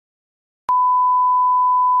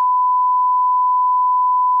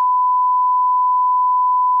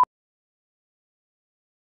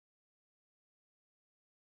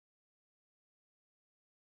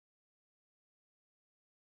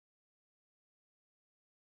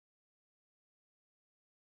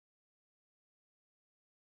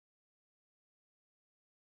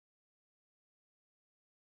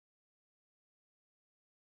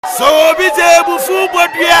So be able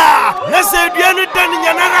football dia. Let's say Diana done in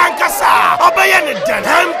Yanankasa. Obayan done.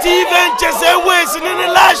 MT Ventures Airways in the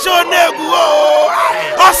last show nego.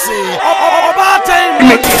 I see. About time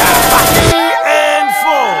and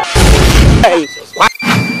 4. Hey.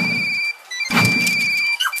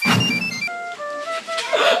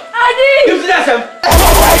 Adi. You see that some?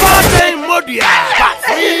 About time Modia.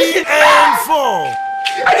 3 and 4.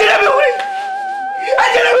 I didn't know it.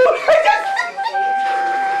 I didn't know it.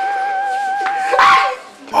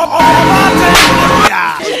 A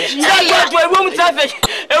woman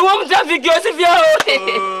traffic, Joseph.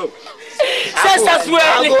 Says as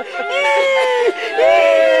well.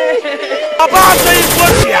 About time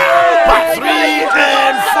Modia. 3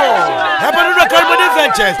 and 4. Happen to the Carbon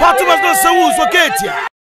Adventures. Part of us not so who's okay.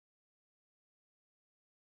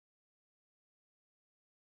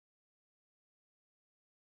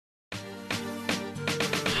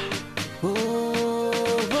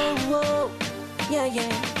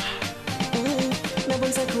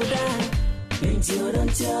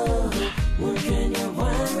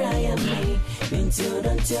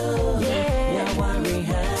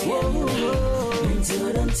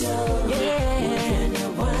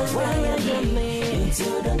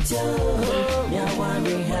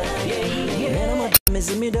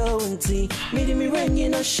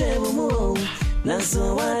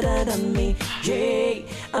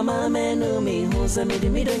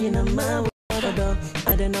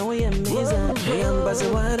 I don't know where I'm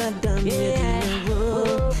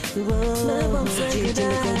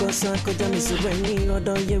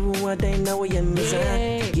missing. I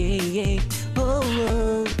am but what I've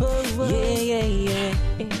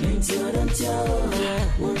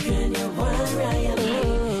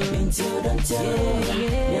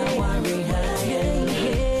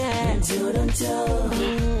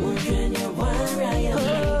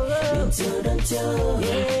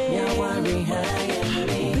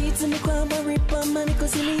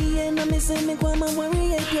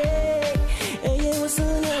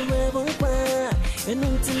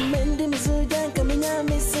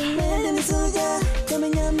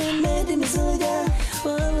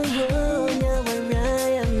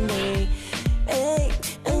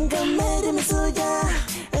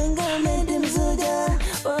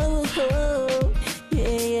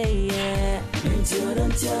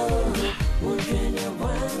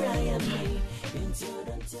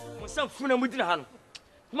Some fun with the hand.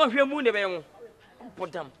 Mafia moon, the bell.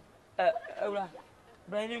 Put them.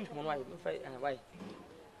 Brian, my wife.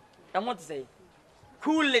 I want to say,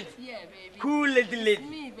 cool it, cool it,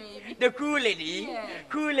 lady. The cool lady,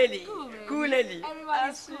 cool lady, cool lady.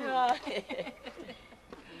 Everybody's cool.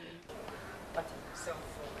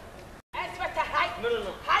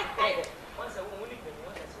 No. Hi. Once a woman,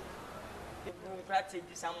 practice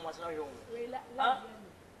this someone's not your own.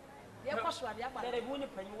 There was one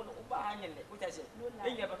penny over hanging, which I said,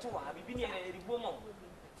 you have a 2 have been here a woman.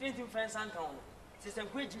 20 friends and town. Sister,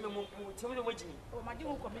 which you will tell me what you mean. Oh, my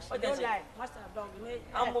dear commission, master dog,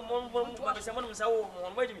 I'm one, someone was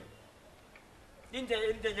on waiting. Didn't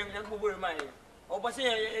the young people my or was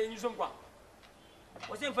in some one?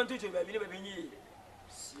 Was in front of you, baby, never been ye.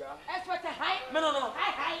 That's what a high. No.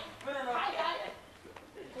 Hi.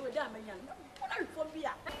 Oh, damn, young. What for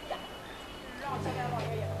beer?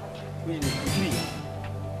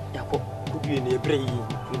 Yako kubi ne brei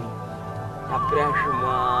kuni ya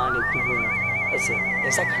prahuma ne kubu ese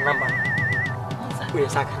esaka number we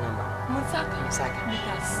esaka number musaka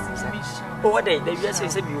oh what day they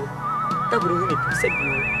say biu ta buru ni say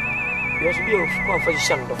biu you should be of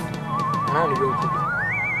conversation of na no be kubi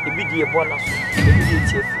ebi die bonus ebi die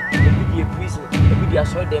tief ebi die prison ebi die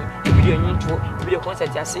show them ebi die nyunto ebi die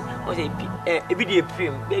concert ase o say ebi die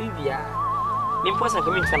prim baby bia me person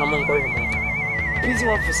coming to among prison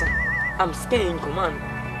officer, I'm staying in command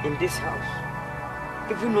in this house.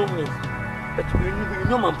 If you know me, but you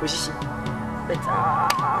know my position. But I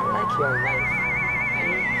like your life.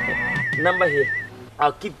 Number here,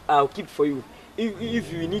 I'll keep for you.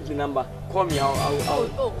 If you need the number, call me. I'll.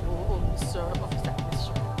 Sir, officer.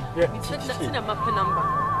 Yeah. That's a number.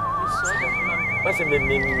 What's the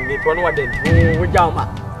name? Me one what then? Who jama?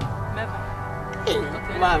 Never.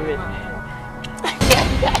 Mommy.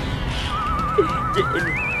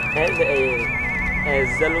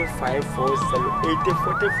 As 0540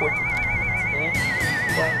 8040.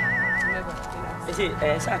 I say,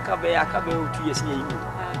 I can't 2 years.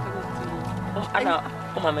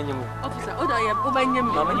 Officer, oh, I am over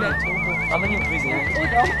him. I'm in prison.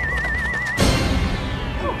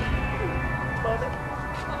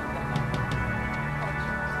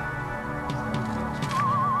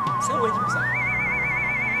 So, what you say?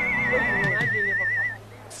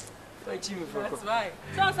 Why?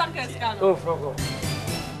 So Sanka's can. Oh, Frog.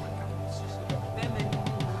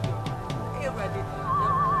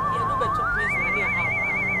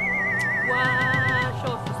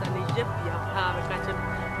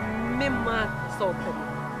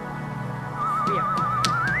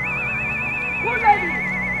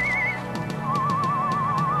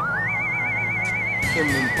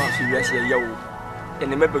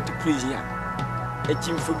 And remember to please you. A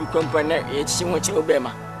team for the company, it's much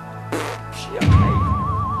Obama.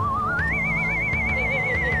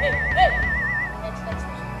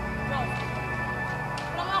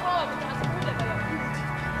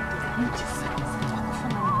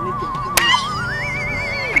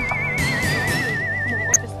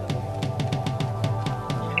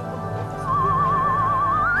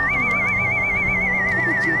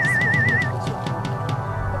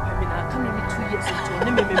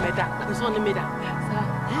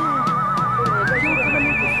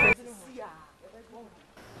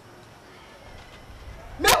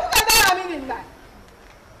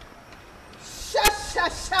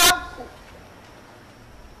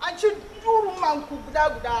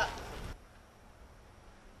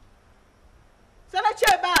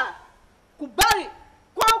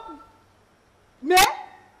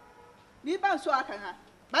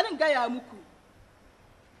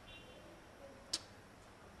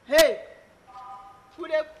 Hey,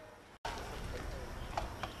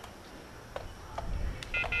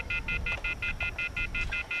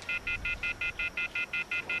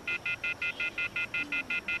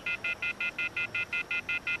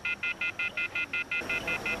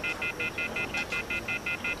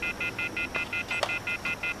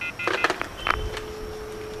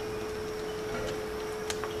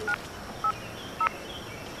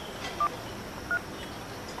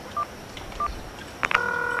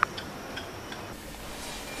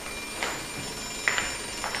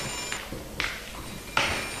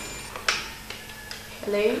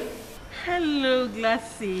 Hello? Hello,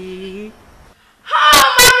 Glassy. hi,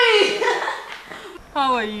 mommy.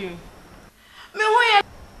 How are you? Me who?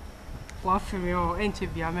 What for me? Oh, ain't you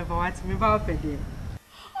be? I'm about me about it.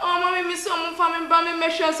 Oh, mommy, me so move for me, but me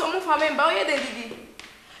make sure so move for me. But where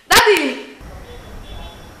Daddy?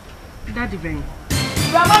 Daddy Ben.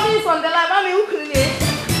 Your mommy is on the line. Mommy, who can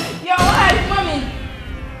you? Your wife, mommy.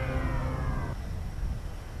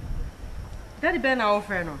 Daddy Ben, our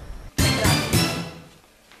friend.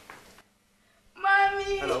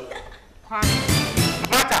 Mommy. Hello. Kwame.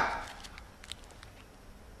 Mata.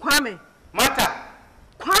 Kwame. Mata.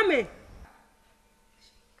 Kwame.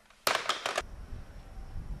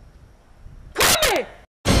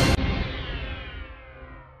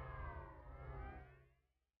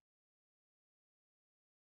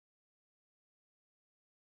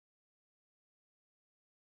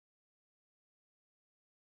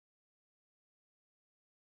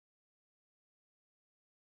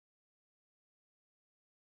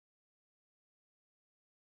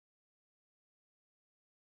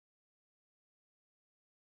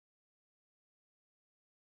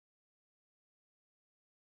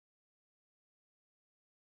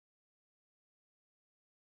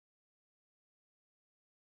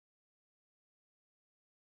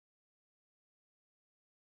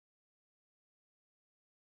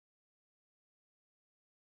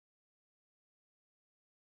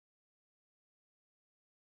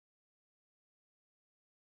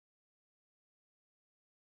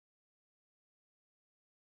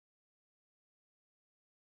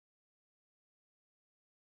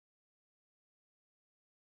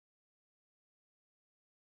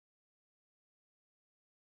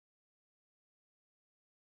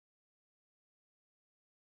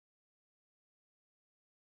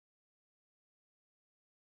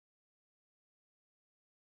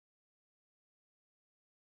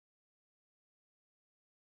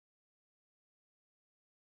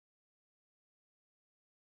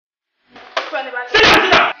 Sit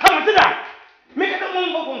down. Come sit down. Make it a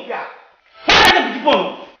move from here. Why is the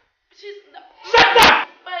people? Shut up.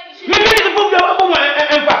 Make it a book of a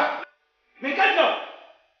and back. Make it no.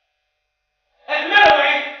 And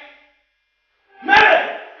Mary.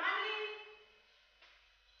 Mary.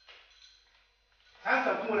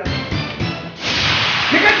 Answer to me.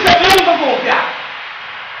 Make it a move from here.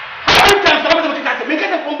 How many times have I got to make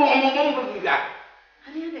it a move from here?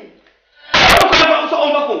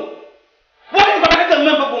 What is the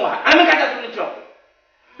member for? I'm not going to job.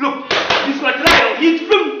 Look, this is my trial. He's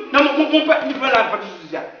from no more different for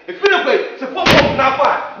if you look away, it's a form of now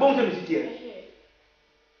far. Bones of the here.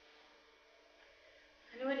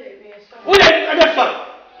 I'm just sorry.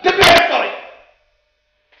 Get me sorry.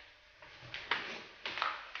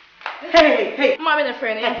 Hey, Mommy, a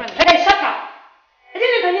friend. Hey, shut up.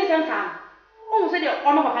 didn't even listen time. Oh, said your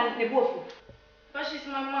honor of the both. But she's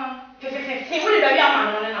my mom. What did I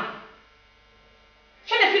am now?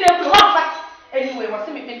 Should have been able to have anyway, was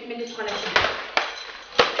a minute connection.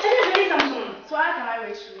 I didn't something. So how can I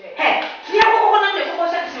wait to you? Hey, you have one of the four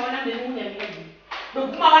section and the moon and baby.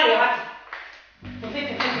 Look, Mamma, you're happy.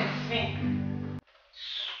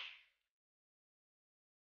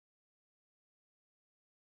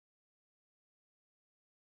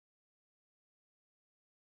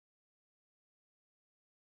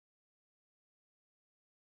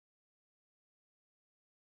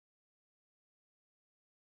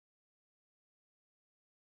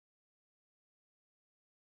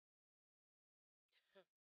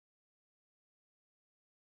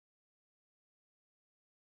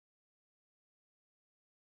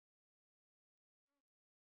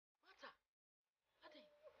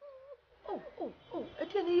 Oh, I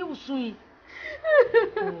tell you, sweet.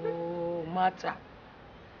 Oh, Mata.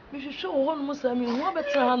 We should show one Muslim in one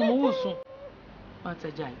better hand.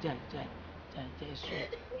 Mata, Jai,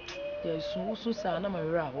 soon, son, I'm a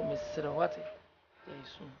row, Mr. What?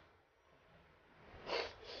 Soon.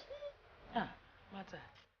 Ah, Mata.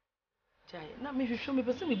 Jai, now me show me,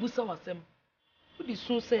 but send me Busa was them. Would you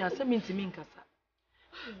soon say, I sent me to Minkasa?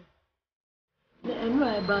 And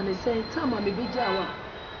I ban say, Tama, me be Jawa.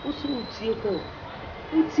 What's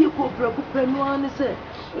your preoccupation? Say,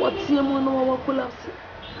 what's your mono collapse?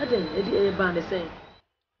 I didn't ban the same.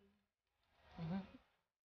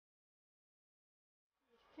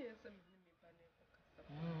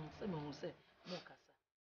 Someone say, Mocasa.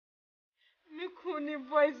 Mikuni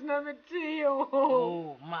voice number 3.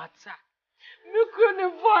 Oh, Mata. Mikuni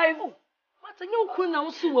voice. Mata, you couldn't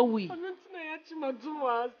also we.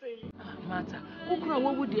 Mata, who could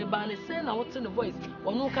what would you ban a say? Now what's in the voice?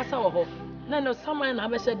 Or no Casa or none of someone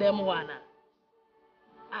I said them one.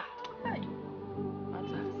 Ah,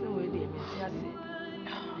 Mata, so we did.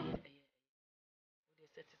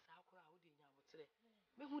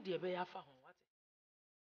 Who dear be after what?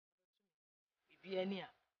 Be any.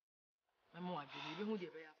 My mother, who dear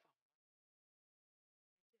be after.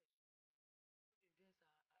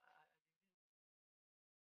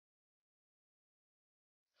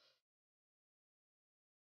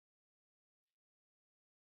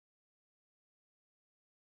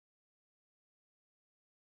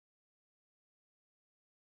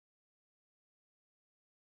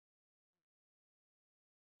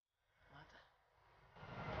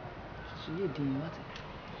 So you did what?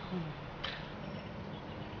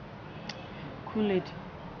 Cool lady.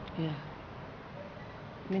 Yeah.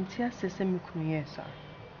 Mentia says, yes, sir.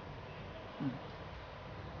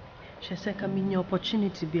 She said, come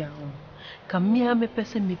opportunity be a home. Come near me,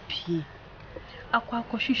 person me pee. Aqua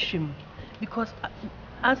coshishim. Because,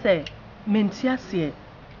 as a mentia say,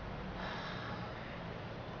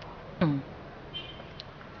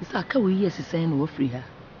 it's a couple years is saying we're free her.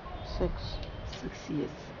 6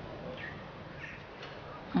 years.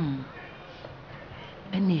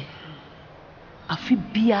 Any afi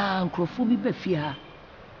bia nkrofo bi ba fi ha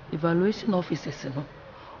evaluation officers no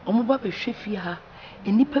omo ba be hwe fi ha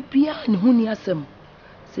enipa bia ne ho ni asem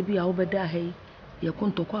se bia wo beda ha yi ye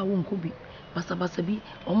kontoko a wo nko bi basabasa bi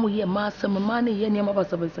omo ye ma asem ma ne ye ne ma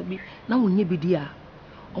basabasa bi na wonye bi dia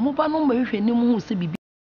omo ba no ma hwe ni mu hu se bibi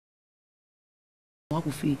wa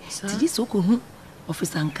ko fi ti so ko hu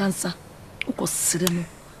officer nkansa uko sire no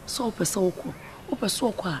so opese uko opese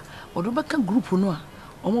uko a odo beka group no a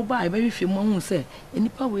omo ba e ba hwe mu hu se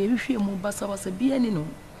enipa we hwe mu basabasa bi ani no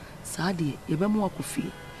saade ye be mu akofi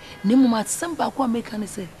ne mu matsem ba ko ameka ne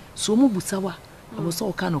se so mu busawa abo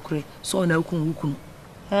so ka no kre so na akun wukunu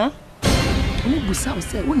ha mu busawa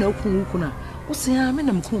se wo na akun wukunu wo se ha me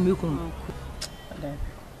na mkun me kunu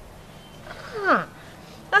ha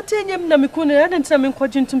atenyem na mekunu ya den tame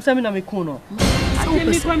nkwaji ntum same na mekunu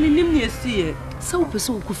atemi kwa minim ne esie sa wo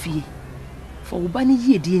pese wo kofie fo wo ba ne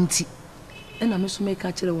yie die nti na me so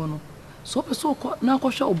meka kire wo no so pese wo na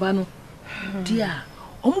akwohwe wo ba no dia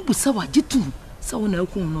omu busawa jitu sa wo na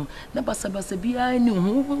akun no na basabasa bia ni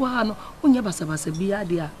ho wo ha no wonya basabasa bia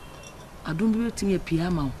dia adom bi timi apia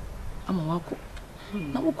ama wako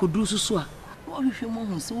na wo koduru susu a wo hwehwe mo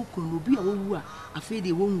hu se wo kono bi a wo wu a afi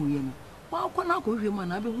de wo nwuye no wa kwa na ko hwehwe ma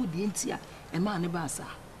na be hu die nti a e ma ne ba asa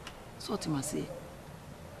so timase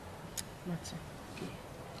mate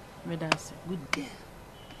me dance good girl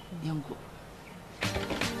yango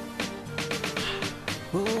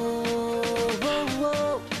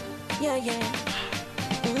oh yeah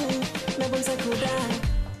me bonsa kuda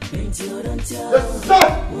mentio don't tell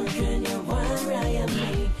what can you worry I am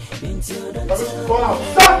me mentio don't tell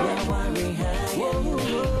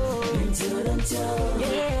mentio don't tell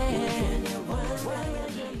yeah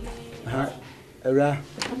Era.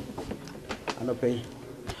 Ano pay.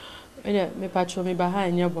 Me patro me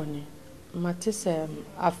behind your bonny. Matis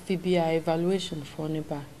afibia evaluation for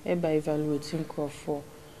neba. Eba evaluating call for.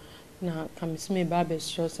 Na comes me babes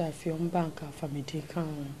shows I feel bank for me take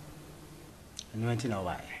on. And went in a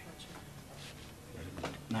while.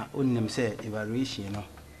 Now, only them say evaluation, no.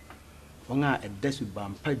 Onga a desk with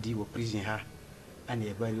Bampadi or prison her and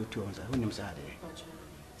a value to answer. Who names are there?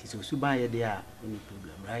 It's a subai there, any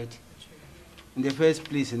problem, right? In the first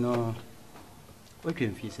place, you know, what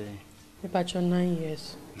can you say? About your 9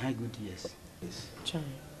 years. 9 good years. Yes. Chai.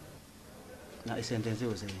 Now, a sentence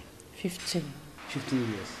was 15. 15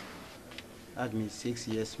 years. That means 6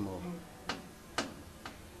 years more.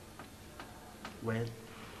 Well,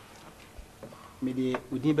 maybe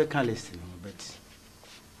we didn't be careless, but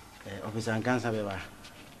Officer Akan said,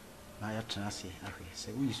 "I have to say,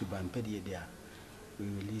 so we used to ban petty there. We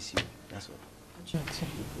release you. That's all."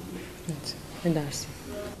 And that's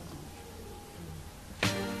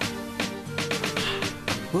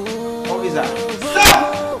Officer,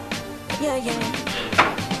 sir! Yeah.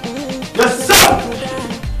 Yes, sir!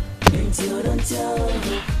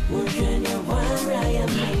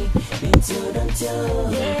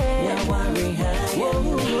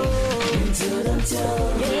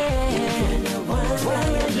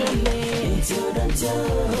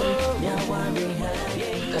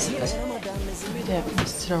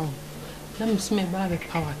 strong. Let me smell baby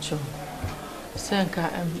power show. Sanka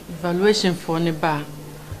evaluation for ne ba.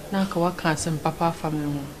 Na ka waka sem papa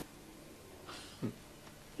family.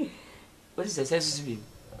 What is the sense of him?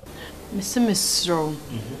 Mr. Strong.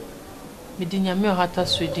 Me dinya me hata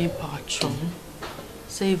sweden power show.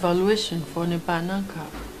 Say evaluation for ne ba na ka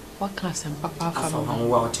waka sem papa family.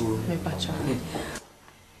 Me pacha.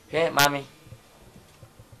 Hey, mommy.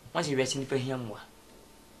 Once you reach in the here more.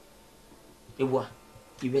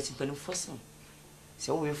 You reach in the first one.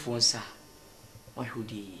 So we phone sir. What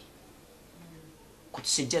would he? Could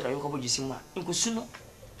suggest I go to see ma. In Kusuno,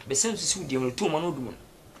 the sense to see the 2 man would.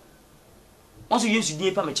 Once you use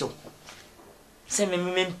the permission. Send me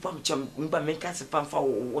men permission, but make us a pan for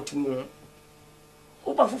what we want.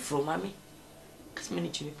 Open from mammy. Cause many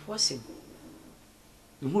children was him.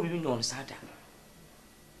 You move in on Saturday.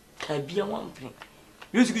 Can be a one thing.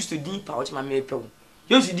 You used to deep out my maple.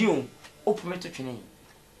 You used to do open me to training.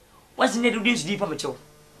 What's the need to do deep amateur?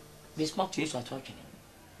 This month is what talking.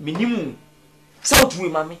 Minimum. South way,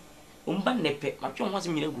 mammy. Umban nepe, my chum was a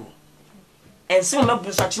minute ago. And some of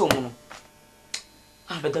the such woman.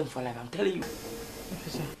 I've been done for life, I'm telling you.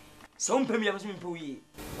 Some pay me as me employee.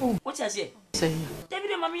 What I say? Say,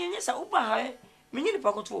 David and Mammy, yes, I open high. Meaning the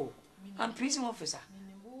pocket wall. I'm prison officer.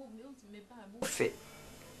 Fit.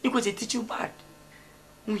 You could teach you bad.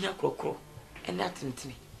 We are crow and nothing to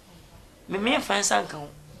me. Me may find some count.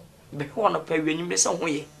 Be one of pay when you miss some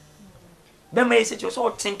way. Then may say you're so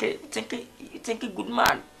think a good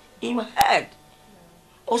man in my head.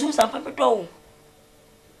 Also, some paper door.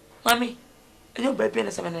 Mammy, and your baby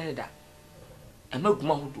and 700. And no good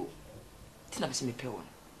who do. Didn't have seen me pay one.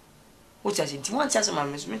 What I said, one chance of my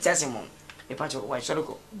miss, a patch of white shall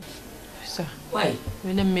go. Sir, why?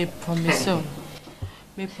 When I made promise, so.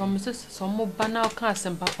 Me promises some more banal cars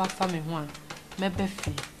and papa family one. Me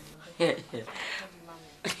befi.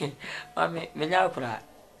 Mammy, me now cry.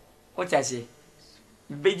 What I say?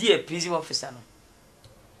 Be a prison officer.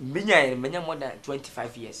 Many more than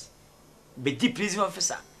 25 years. Be the prison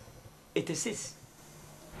officer. 86.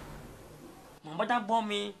 My mother bought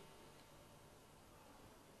me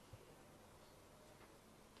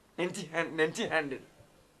 1900.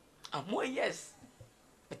 I'm more yes,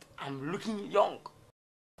 but I'm looking young.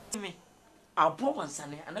 Me, I'll pour one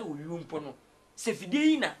son and I will be umpono.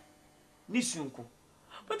 Sefidina, Nisunko.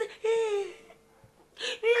 But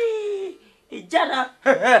Jana,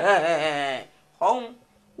 home,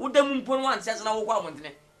 would the umpono one says now one.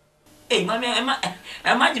 Hey, mammy,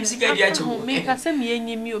 I might just get you. Make us a me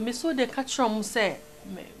and you, Miss So the catch from say,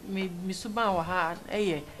 me, Miss Subawa had,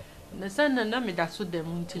 eh, the son and Nami that's what the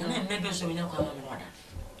moon.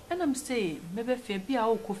 And I'm saying, maybe if you be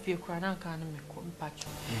our coffee, crying, I can't make patch.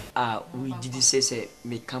 We did say,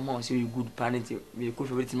 me come on, so you good parent, me could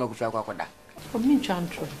everything my coffee. For me,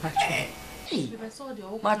 chant, patch. Hey,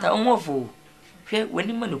 Martha, I'm awful. When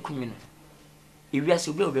the man come in, if we are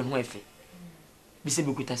so well, when wife,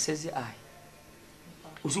 Bisabukuta says the eye.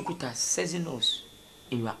 Usukuta says the nose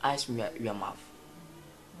in your eyes, your mouth.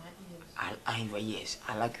 I yes,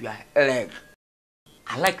 I like your leg.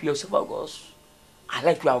 I like your esophagus. I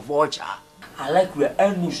like your vulture. I like your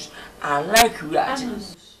anus. I like your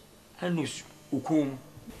anus. Ukum.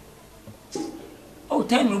 Oh,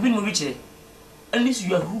 tell me, you've been rich. At least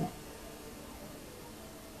you are who?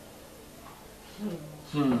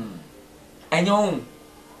 And your own.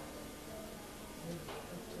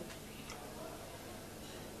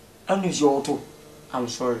 I'm your auto. I'm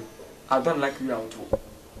sorry. I don't like you auto.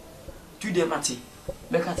 Today, Matty,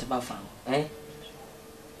 back at the farm, eh?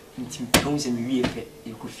 Intim comes and we have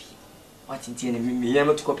a coffee. What in tea and me,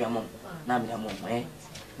 I'm to copy a mom. Now, me a mom, eh?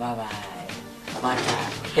 Bye bye. Bye.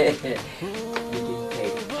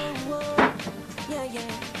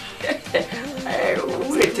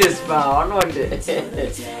 It is found on the say,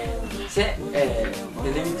 the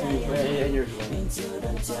name to me and your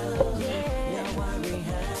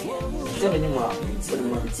seven more for the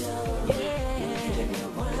month.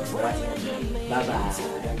 Bye bye.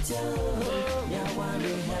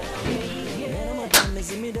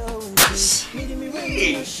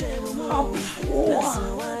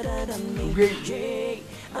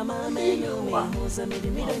 I'm a man who is a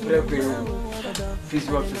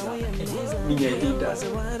physical officer. Me leaders.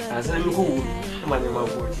 As I'm who I'm a man.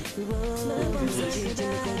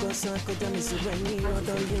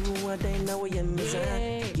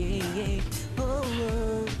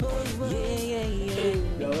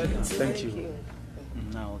 Thank you.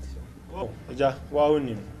 Now, ja, wow,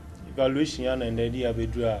 evaluation and the idea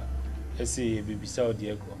bedra. I say, baby, saw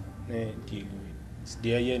the echo.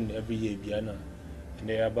 The end every year, Biana. And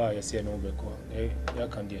they are by a say no beco. I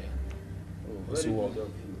can't dear.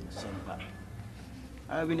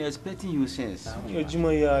 I've been expecting you since. Your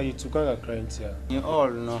Jimmy, you took a crying here. You all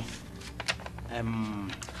know. I've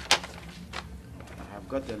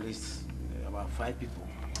got a list about 5 people.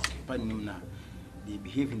 Pardon him now. They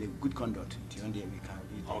behave in a good conduct. We can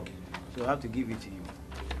okay. So I have to give it to you.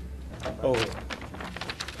 Oh,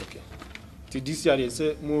 okay. To this year, they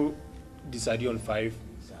say more decided on 5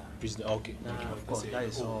 prisoners. Okay. Of course, that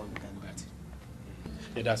is all we can do.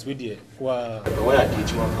 Yeah, that's with you. Wow. Why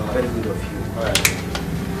did you want very good of you? All right.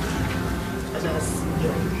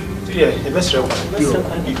 Yeah, the best one.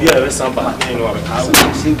 You be a sample. You know,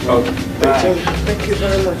 thank you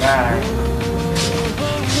very much.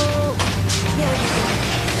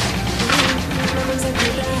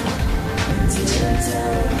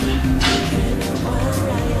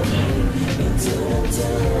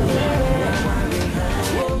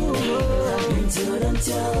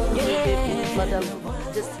 Madam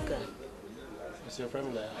Jessica. It's your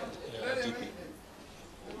friend, GP.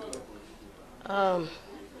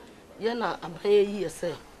 Yana abaye yi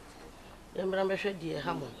ese. Yemra mehwe de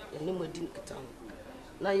ha mo, ene mo di nkita no.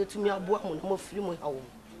 Na yetumi aboa mo na mo firi mo hawo.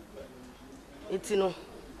 Eti no,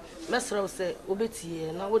 mesra wo se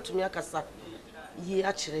obetie na wotumi akasa yi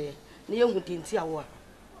a kire. Na yehu de nti awo a.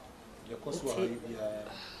 Yekoso a bia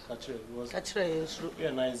ka kire nsuru.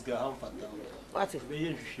 Yeah, nice guy am fata. What? Be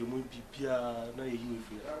yen hwehwe mo bibia na ye yi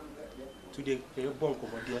ofiri. Today e bon ko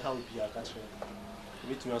de how bia ka kire.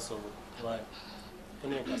 Betumi aso why?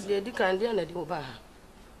 The Dikan Diana di Oba.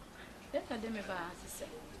 Then I dem about to say,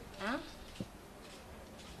 huh?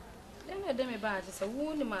 Then I dem about to say,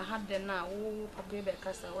 wound my heart then now, oh, Papa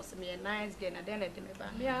Casa was me a nice girl, and then I dem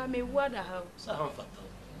about me. I may water house.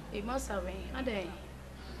 It must have been a day.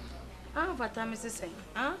 Ah, what time is it saying,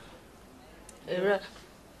 huh? Era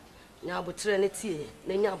Nabutre,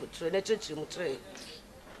 Nabutre, Nature, Mutre.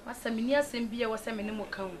 What's the minias and beer was a minimum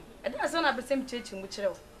count? And that's not the same church in which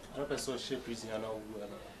I don't so shape prison and all.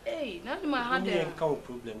 Hey, not my hand. There count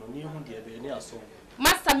problem. No new one there. Any aso.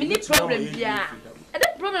 Master, me need problem. Yeah.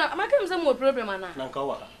 That problem. I'm making some more problem, Anna.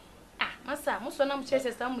 Nankawa. Ah, Master, most of them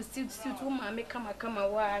churches. I'm still to my make come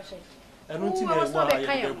wash. I don't think there's one.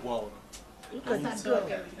 Look at that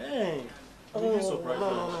dog. Hey.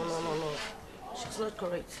 No. She's not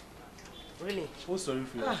correct. Really? Oh, sorry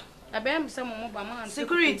for you. I bet some more man.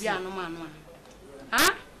 Security.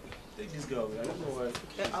 Huh? Take this girl. I don't know why.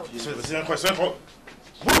 Get out.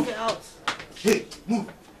 Move. Get out. Hey, move.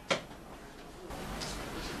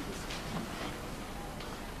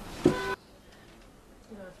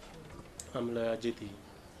 I'm Lawyer JT.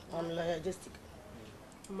 I'm Lawyer Jessica.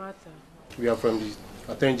 Martha. We are from the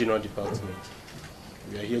Attorney General Department.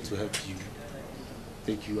 We are here to help you,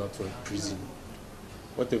 take you out from prison.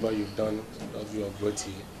 Whatever you've done, that you have brought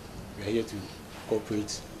here, we are here to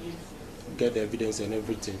cooperate, get the evidence and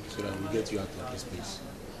everything so that we get you out of this place.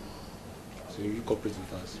 So you cooperate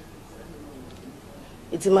with us.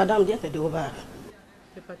 It's Madame Diana de Oba.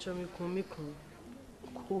 The patron me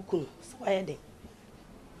Kukun, Swede.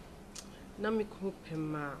 Namiku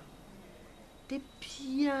Pema. The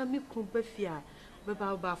Pia Miku Befia,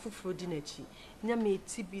 Baba Fufro Dinechi. Nyame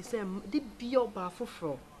Tibi Sam, the Bio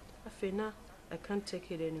Bafufro. Afena, I can't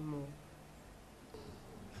take it anymore.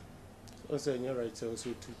 Also, you're right, also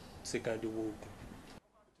to second the work.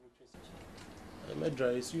 I might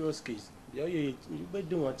drive a serious case. Yeah, you better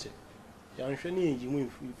do watch it. Young Shani, you win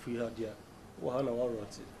free idea. One hour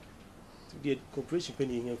rot to get corporation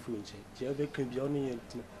penny here for inch. Java can be only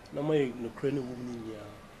no more no crane woman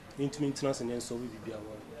in into maintenance and then so we be our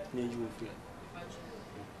near you free.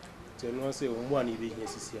 Tell no one say one evening,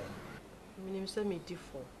 yes, here. Minim sɛ me di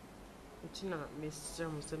fo. Nti na me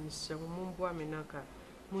srem sɛ me srem mo mboa me naka.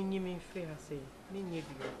 Mo nyi me mfe ha sɛ me nye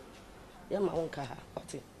bi. Ya ma won ka ha.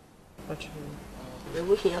 Ɔte. Ɔtwe. We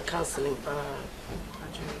wo hia counseling pa.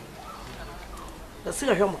 Ɔtwe. Da se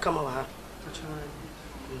hwɛ mo kama wa ha. Ɔtwe.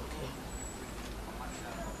 Okay.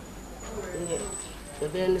 Ne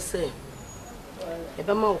be ni sɛ e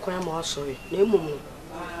be ma wo kwan ma asɔre. Na emum no.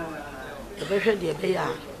 E be hwɛ de e be ya.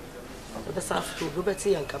 E be sa fu go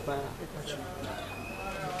beti yanka pa.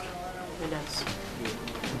 That's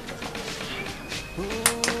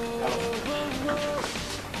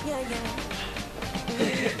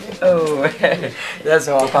Oh, that's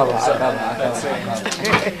all, Papa.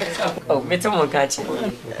 Oh, me too, catch it.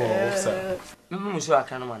 Mama, so I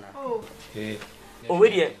can't man. Oh,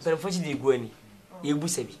 wait here, but unfortunately, go any. You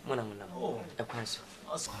busabi, Mona. A council.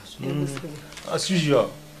 As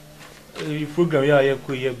usual, the program ya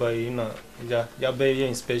here by ya be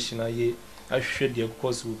inspection. I should the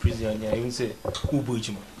course with prison. I will say,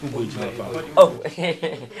 Ubujima. Oh,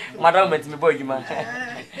 Madam, let me boy, you man.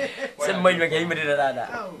 Some money gave me the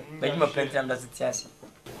radar. But you must plenty of that's it.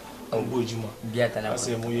 Oh, Bujima. Biatana, I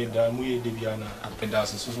say, Muye Debiana, and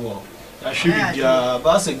Pedas as well. I should be a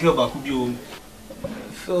bass a girl, but could you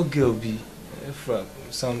feel girl be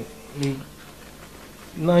some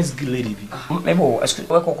nice lady be. Maybe,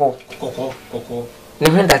 Coco.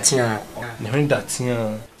 Never that here.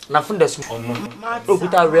 Nothing that's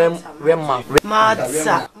Okuta rem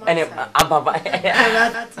Matsa. And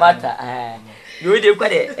Mata. You did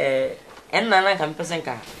quite and Nana can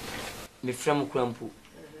Pesenka. Me from Crampu.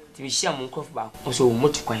 To be sham Munkoff back. Also,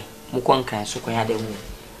 much quite Mukonka, so I had a woman.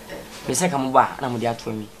 The second bar, and I'm there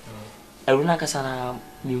for me. I will not casana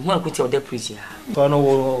me one quit your depreciation. So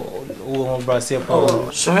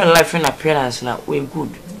her life and appearance now way good.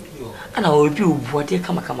 And I will be what they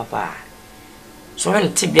come up. So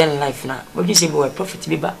when take their life now, what you say we profit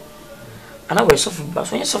be back. And I will suffer back,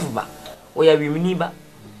 so you suffer back. We are women back.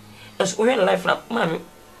 As we life now, mammy,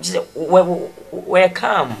 where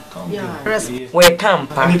come? Where come?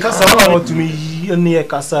 And because I want to me near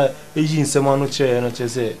Casa, aging someone chair and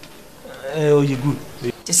say, oh, you good.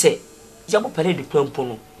 To say, Jabo Pele de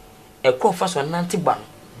Plumpono, a call fast on Nanti Ban.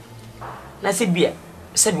 Nancy Beer,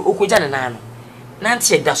 said Okojan and Nano,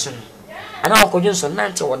 Nancy Dasson, and our Cojonson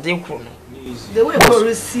Nancy or Dame Crono. The way we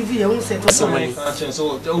receive your own set of money.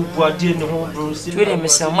 So, what did the whole Bruce? Really,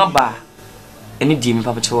 Miss Maba, any dim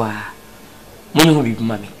Papa Choa. Money will be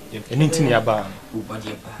mammy. Anything ya ba.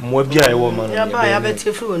 Mo bia e wo man. Ya ba ya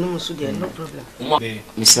beti free no musu de no problem.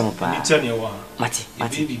 Miss Maba. Ni tell you wa. Mati.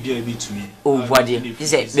 Bia bi to me. Oh, what dear. He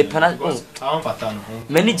said, "Me pana am fata no.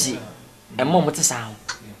 Manage e mo mo te sound.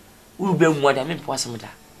 Uru be mu da me po asem da.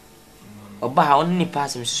 Oba ha on ni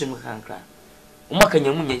pass me susu me kankra. O maka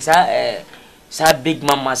nyamu nya sa big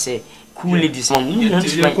mama say cool ladies mom.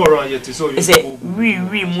 He said,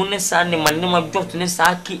 we mu ne sa ne man ne ma dot ne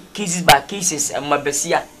sa cases by cases and my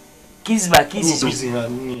besia. Cases by cases.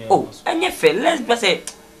 Oh, and you feel let's be say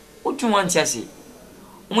what you want to say.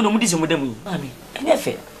 Mo no mu dis mo dem yi. Mami, and you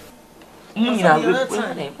feel mu nyina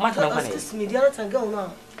mata na kwane. Me the other time girl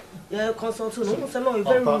now. Yeah, consult no say no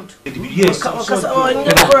very rude. Yes.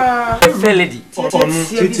 Fair lady.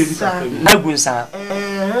 Agunsa.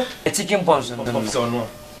 A chicken bones no.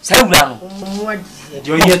 Say we no.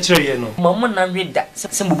 You hear three no. Mama na read that.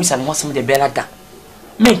 Some bobis and what's the bella da.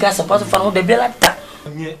 Me ka support for the bella da.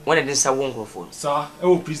 When it is a wongo phone. Sir, I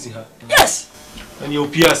will prison her. Yes. And your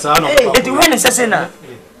peer sir no. It when say na.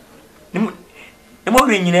 The more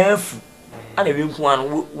we nyina afu. And we nko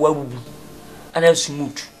an wabubu. And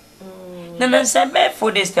smooth. Na say be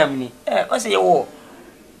for this family. O say you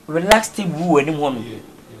relax table any one.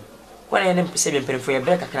 When I dem say be for your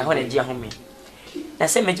break akra ho na dia ho me. Na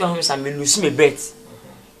say me dia ho say me lose me bet.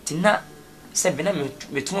 Tina say be na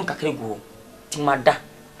me tun kakra go. Ti mada.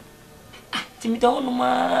 Ti mi do no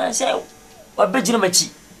ma say o be jina machi.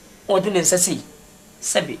 O de ne say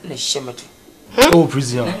sabi na hyemeto. Oh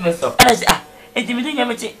prison. And I say enti mi do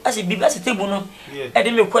nyamachi ase bibi ase table no. E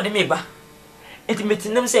de me ko de me ba. Enti me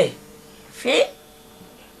tinam say Fe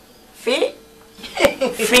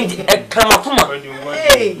Find a Kamakuma.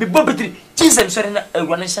 Me Bobby, Jesus, sorry, a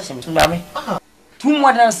one session to mammy. 2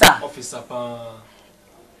 more than sir. Officer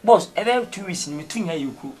Boss, every 2 weeks in between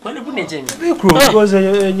you could. When you put a Jamie, because a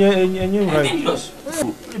new right.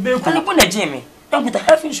 when you put a Jamie, don't put a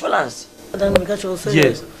health insurance.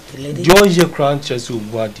 Yes. Georgia Crown Chess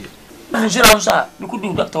body. Insurance, you could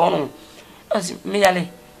do that on. As me,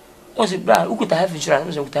 was it bra? Who could have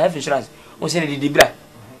insurance? Who could have insurance? Was it the bra?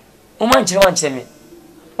 Oh, man, you want me.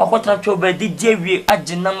 What October did Jerry at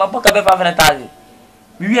the number of 500,000?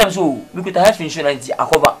 We are so we could have insurance. A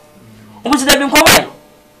cover. What's that been covered?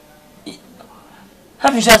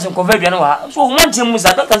 Have insurance and cover. So, one Jim was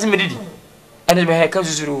that doesn't mean and then my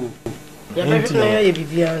comes through. You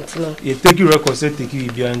take your record, say take you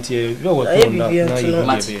behind here. You know what?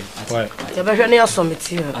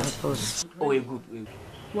 Oh, good.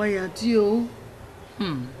 Why are you?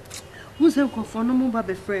 Who's a conformable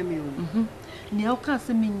baby frame you? Now can't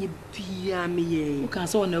see me be me. You can't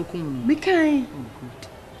saw no coon. Me kind.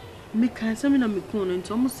 Me can't send me a coon and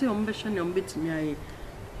almost say on mission on bit me.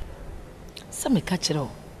 Some catch it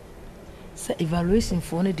all. Say evaluation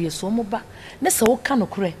for any dear so much. That's all kind of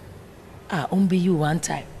cray. Be you one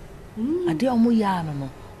time. I dear Muyano,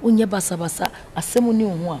 Unya Basa, a semony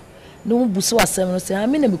one. No busso a seven say, I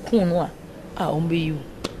mean a coon. Be you.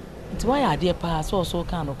 It's why I dear pass also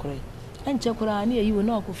kind of cray. And Chakura near you will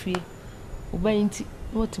not go free. Obeying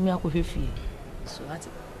what to me, I could feel. So that's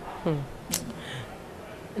it.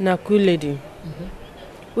 Now, cool lady.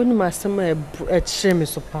 When my summer at Shemi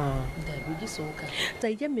Sopa,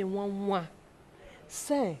 they gave me one.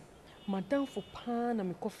 Say, Madame for pan and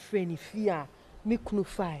me coffee any fear, me couldn't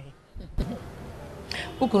find.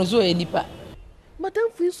 Who can do any part?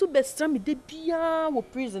 Madame feels so best. Me de bia wo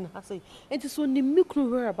prison. I say, and it's only me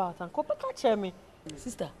couldn't hear about and copper catch me.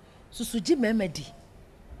 Sister, so Suji Memedi.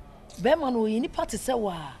 Beman will any party say,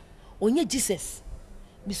 wa, only Jesus.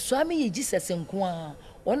 Miss Swami, Jesus and Kwa,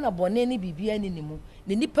 one of Bonani be anymore.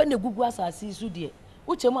 The nipper the good grass I see, so dear.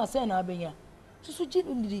 Which am I saying, Abenya? So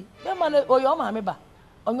Suji, Beman or your mamma.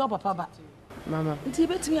 On your papa, Mamma. It's a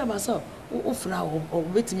bit me about so, or flower, or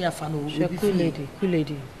wait me a fan. Cool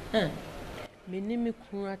lady. Me name me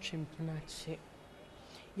Kura Chimpnache.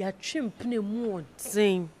 Ya chimpne more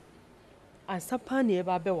zing. And Sapani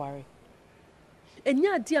about Bewari. And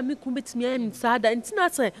ya dear me commit me inside and it's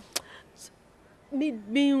not say. Me,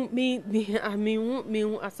 I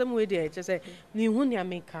mean, as some way there, just say, me won't ya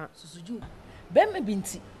make her. So, you. Bemme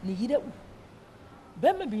Binti, Nihida.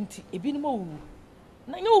 Bemme Binti, a binmo.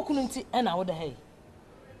 Na you couldn't see an hour the hay.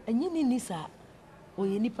 And you need Nisa or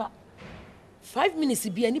any part 5 minutes to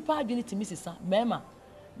be any part unity, Mrs. Mamma.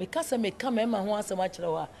 Because I may come, Emma once a much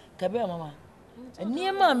lower, Cabell, Mamma. And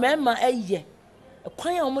near my mamma, a year. A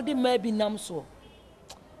quiet almost may be numb so.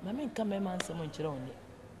 Mamma come, Emma, and someone only.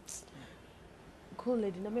 Cool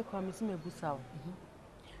lady, let me come miss me a good sound.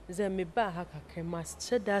 Then me back, I must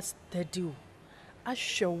shed that steady. I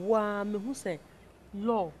shall me who say,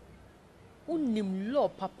 Law. Unim law,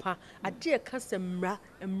 papa. A dear custom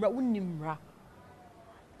and unimra.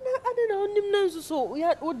 I don't know, so we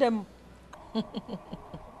had all them.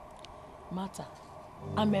 Matter.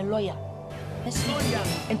 I'm a lawyer.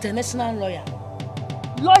 International lawyer.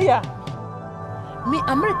 Lawyer? Me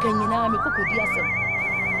American, you know, I'm a cocoa dear.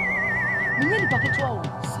 Me nearly packet to our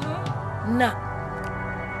Nah.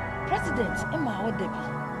 President, Emma, what Debbie?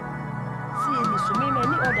 See, Miss Sumima,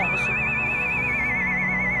 any other also.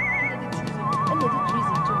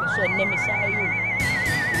 So name is you.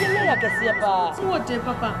 You like I say,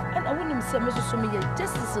 Papa. And I wouldn't say, Mr. Sumia,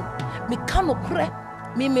 justice. Me cano crack.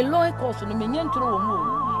 Me lawyer course on me young to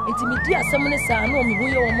move. It's me dear, some of the know me who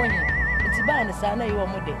you are money. It's by the son, you are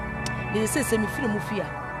more. They say, semi film of fear.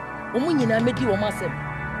 Woman, I made you a massive.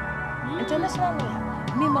 International lawyer.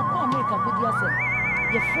 Me, my America, good yourself.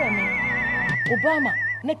 Your friend, Obama,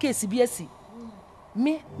 na case BSc.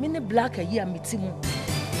 Me, black a year meeting.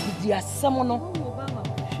 Dear someone.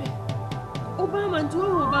 Obama, do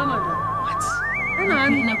Obama. What? And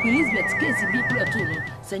I'm in a Elizabeth case, people at all.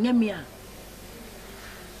 Send me.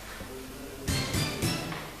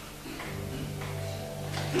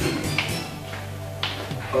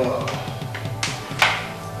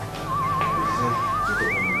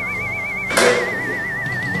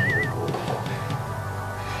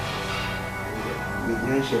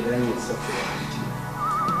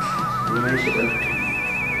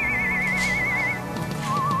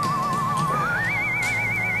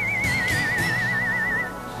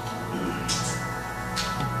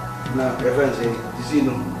 Now, everyone say, this is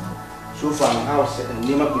no. So far, my house and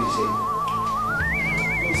name up will say,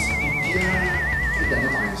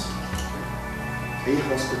 a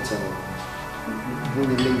hospital. When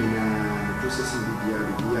the lady processing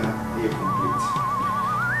the complete.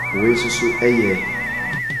 We so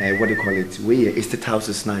what do you call it? We estate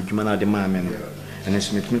houses now, Jumana de Mamen, and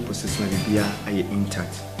as me processing the beer,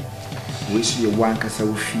 intact. We see one casa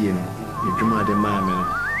with fear, Jumana de Mamen.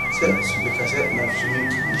 Yeah.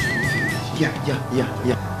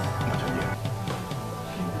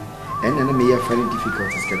 And I may have very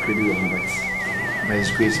difficulties to create one, but by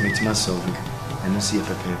His grace, make myself and not see if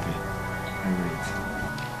I pay. Alright.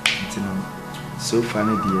 So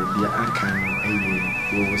funny, dear Akan, a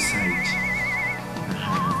side.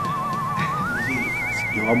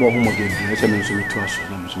 You are more homogeneous, I mean, so we trust you,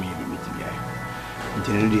 and me,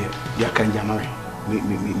 dear Akan Jamari, me,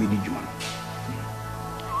 did you, man.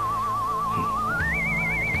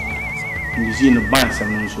 You see in the banks,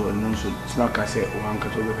 and so, it's not I say, one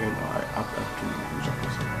cut over head up to me.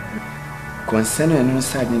 Concerning no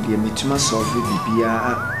side, dear, me to myself, be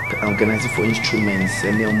organizing for instruments,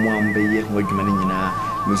 and then one by year, what you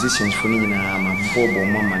musicians for Nina, my four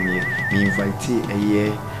mamma, me invite a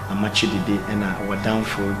year, a match the day, and our down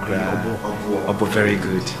for grab up very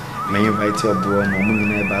good. May invite your boy,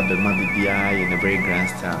 Mamma, about the Mabby BI in a very grand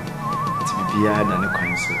style. To be beard and a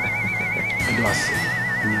concert. I do say.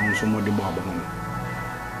 And some of the Bob. But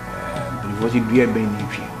what you do, a baby, and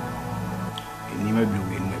never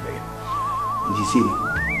blew in my bed. And you see,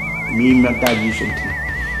 me, my dad, you should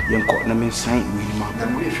young Cotton sign with him.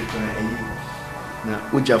 Now,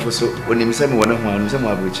 would you have so when him send one of them, some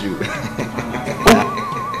of which you and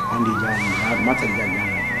the young matter than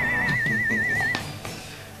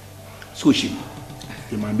so she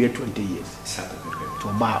might be 20 years to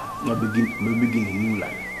about not begin a new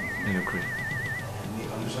life.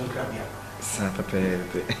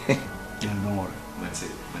 Don't worry. That's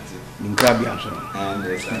it. In Crabby, and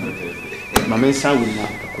my main son will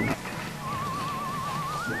not.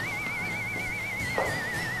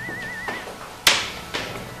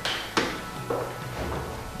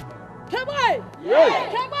 Come on!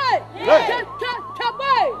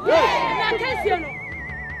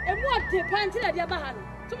 And what the panty at your man?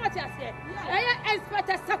 Too much as here. I expect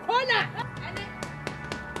a Sakona.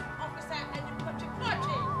 Officer and the party.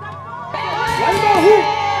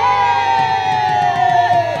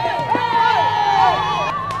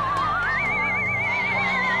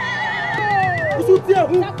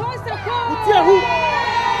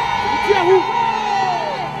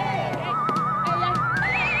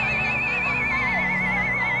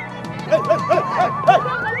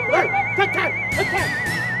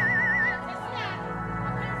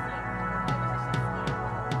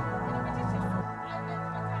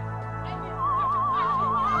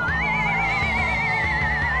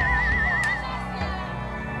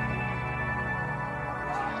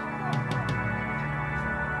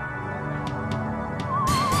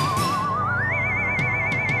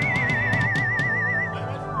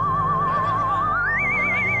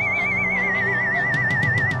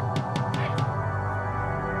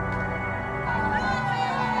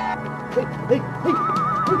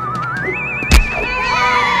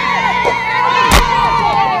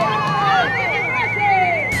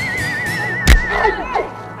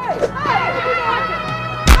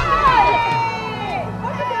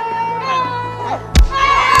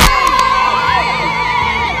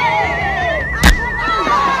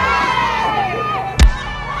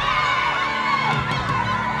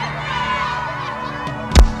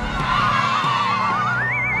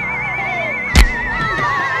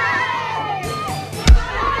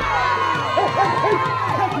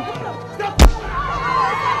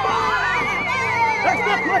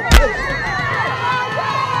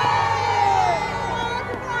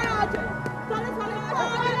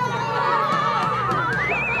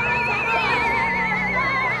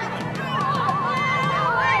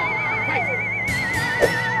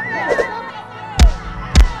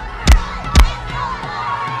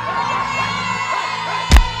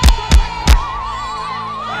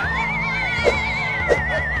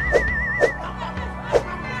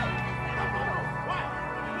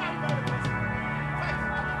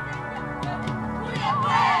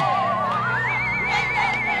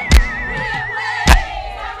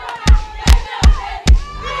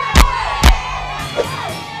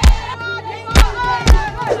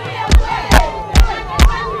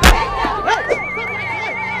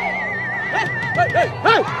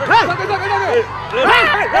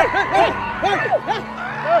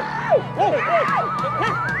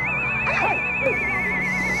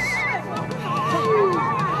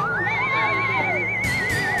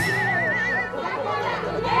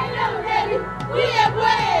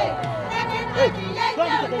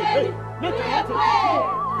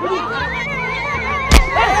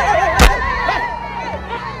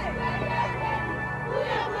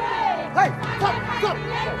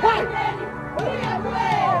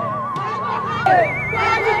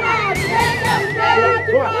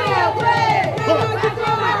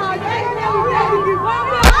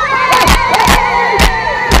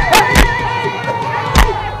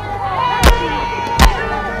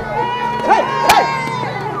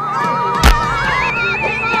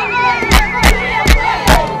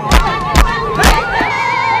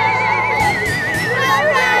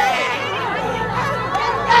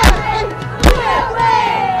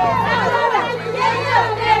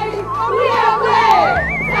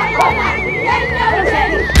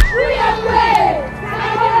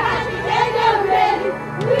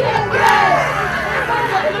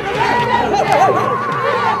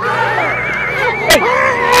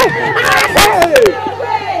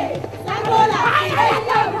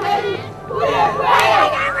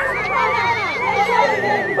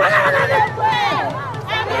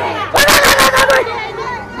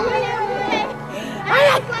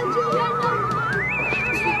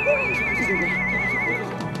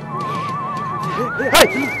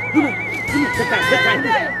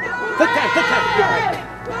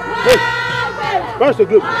 Where's the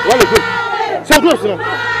group? Where's the group? Some groups now.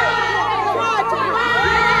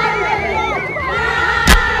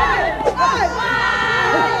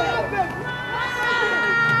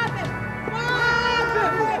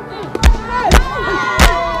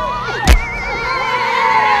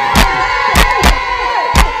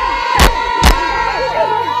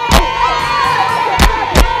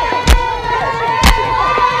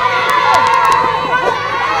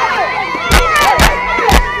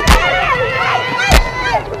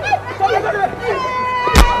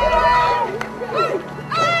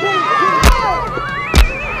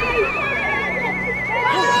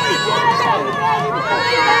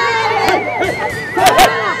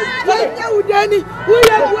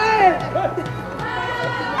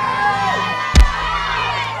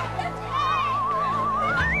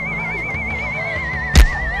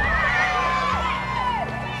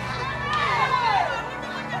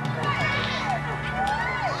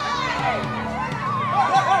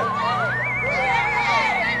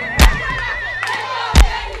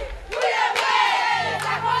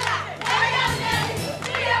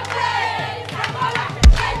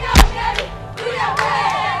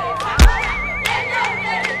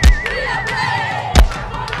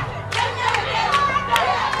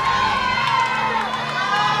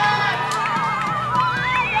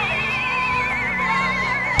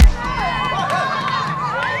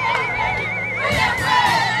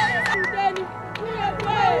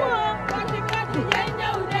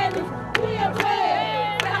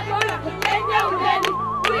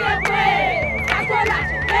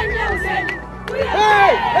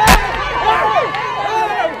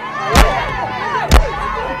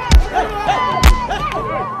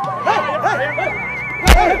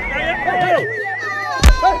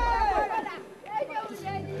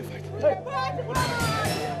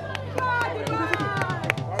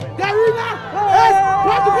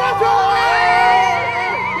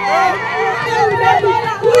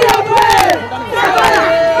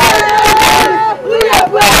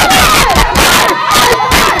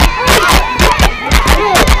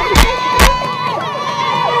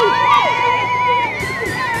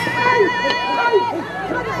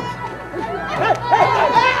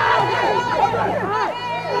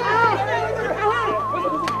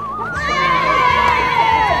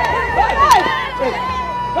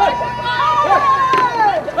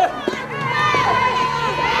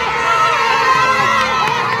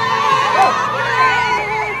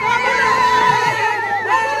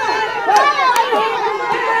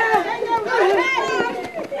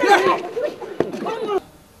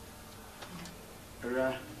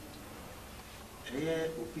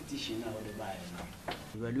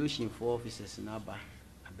 Evaluation for officers na ba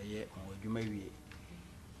abeye on adwuma wie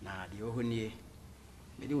na de ho nie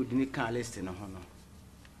me de odini kan list no ho no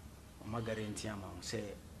o ma guarantee ama say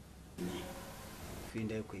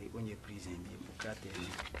finda ko onye prison bi bukate ni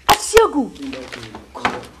Asiagu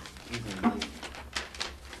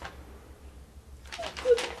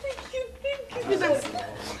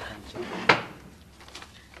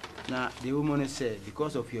now the woman said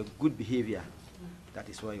because of your good behavior that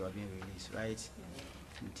is why you are being released, right?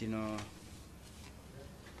 You know,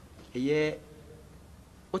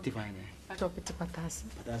 what if I know? Talk it to Patasi.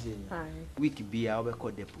 Week be our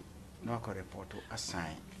record depot, no report to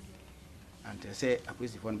assign. And to say, a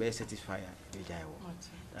police phone be satisfied,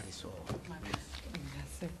 that is all.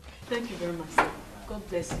 Thank you very much. God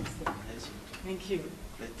bless you, sir. Thank you.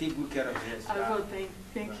 Let's take good care of yourself. I will.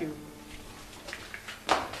 Thank you.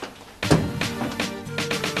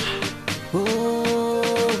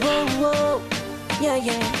 Whoa, yeah.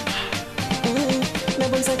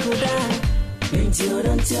 Never say could I. Into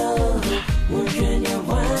don't tell. What can you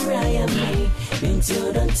worry me?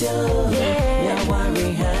 Into don't tell. Yeah,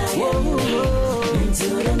 worry high.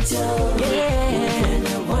 Into don't tell. Yeah, can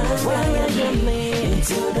you worry me?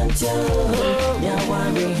 Into don't tell. Yeah,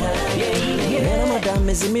 worry high. Yeah, madam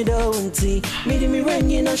is me don't see. Me run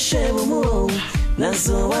you no shame more.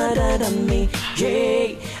 Naso wada me,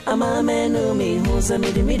 yeah. I'm a man who me who's a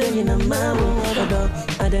middle in a mamma.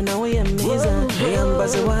 I don't know where I'm missing. I am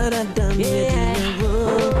Bazawada done. Yeah,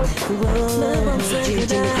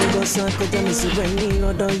 go so I could dance when you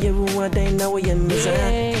or don't you what I know where I'm missing.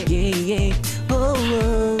 Yeah, yeah.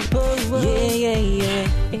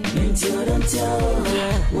 Into don't tell.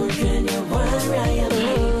 What can you worry?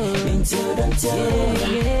 Into don't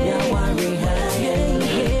tell. Yeah, worry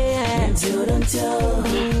high. Into don't tell.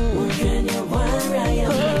 What can you worry?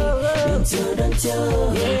 Into don't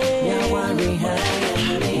tell. Yeah, worry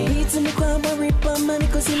high. Beats in the crowd, worry, but money,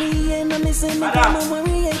 cause me and I'm missing my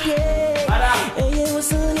worry again.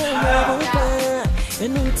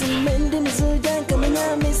 and until mend in Suja, coming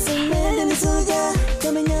out missing mend in Suja,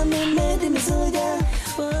 coming out mend in Suja.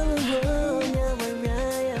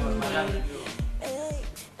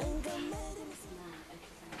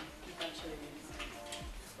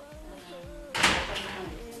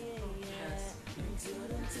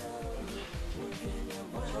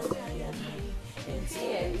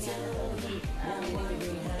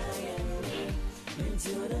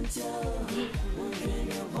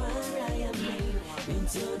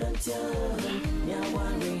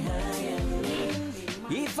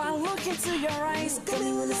 If I look into your eyes,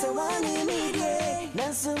 coming with this one immediate.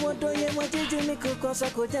 That's what do you want to do? Me cause I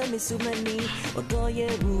could tell me so many. Or do you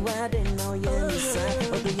want to know your missa?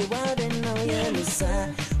 Or do you want to know your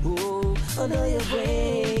missa? Oh, or do you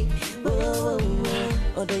break? Oh,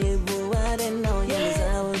 or do you want to know your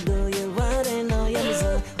missa? Or do you want to know your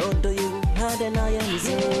missa? Or do you want to know your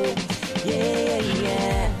missa? Yeah,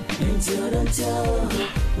 yeah. Into the toe,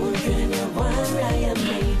 we're gonna wire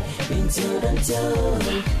me. Into the toe,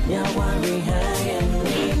 now worry high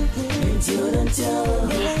me. Into the toe,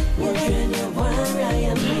 we're gonna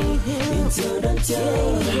wire me. Into the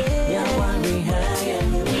toe, now worry high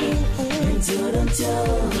me. Into the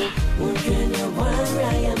toe, we're gonna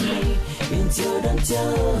wire me. Into the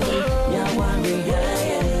toe, now worry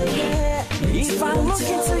high me. If I look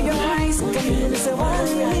into your eyes, come in and say, why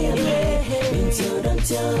into the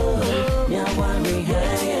toe, now worry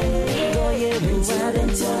high me. Go yeah, into the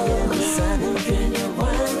toe, son, can you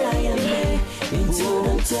worry me? Into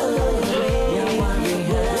the toe, now worry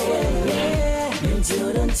high me. Into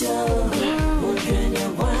the toe, can you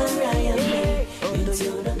worry me? Into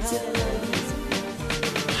the toe.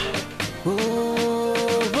 Oh,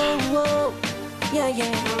 oh, oh, yeah,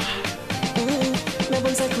 yeah.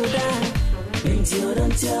 Never say good day. Into the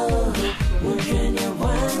toe, can you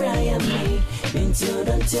worry me? Into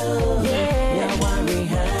the toe, yeah, worry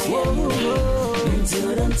high me. Into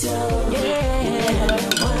the toe, yeah,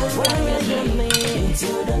 worry me. Into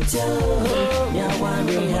the toe, yeah,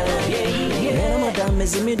 worry high me. Madam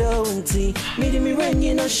is me don't see me run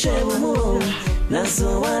you no share more. Now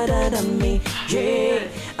so what I me, yeah.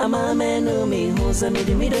 I'm a man who me who's a me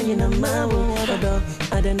don't you know my word.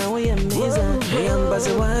 I don't know where I'm missing. I am but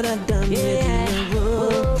what I done.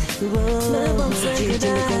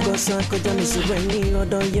 Jiji Congo Sako Johnny Suweni, or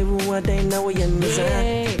do you what I know you're missing?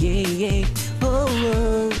 Yeah, oh,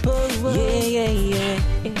 yeah.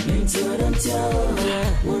 Into the toe,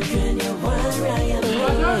 what can you worry?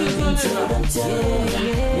 Into the toe,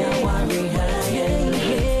 yeah, worry high.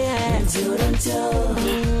 Into the toe,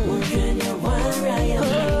 what can you worry?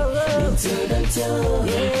 Into the toe,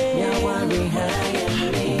 yeah, worry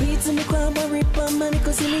high. Beats me kwa worry pa money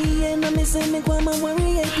cause me and I'm missing me kwa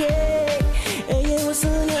worry again. Hey, what's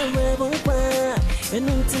on your rebel pa? And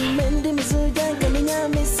until mend in Suja, coming out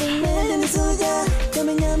missing mend in Suja,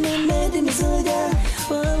 coming out mend in Suja.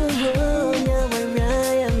 Oh, yeah, where I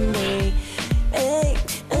am me. Hey,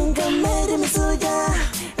 and come mend in Suja,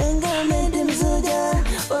 and come mend in Suja.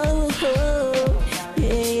 Oh,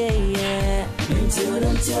 yeah. Into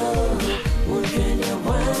the toe, what can you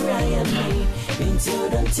worry me? Into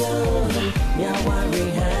the toe, yeah, worry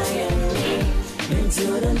high me. Into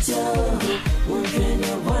the toe, what can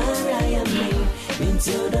you worry me?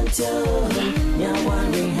 Into the toe, yeah,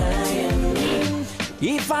 worry high me.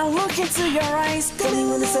 If I look into your eyes, coming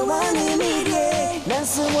when it's a one immediate.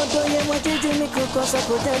 That's what do you want to do me cause I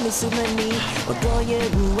could tell me so many. Or do you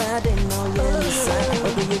want to know your missa?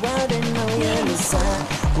 Or do you want to know your missa?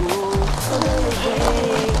 Oh, do you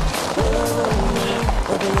wait?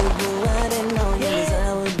 Or do you want to know your missa?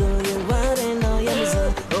 Or do you want to know your missa?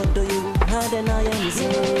 Or do you want to know your missa?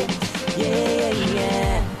 Yeah.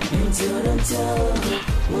 Into the toe,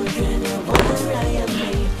 what can you worry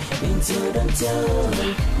me? Into the toe,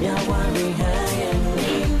 yeah, worry high me.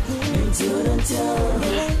 Into the toe,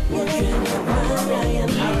 what can you worry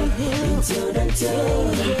me? Into the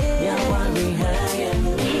toe, yeah, worry high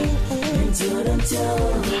me. Into the toe,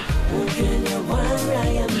 what can you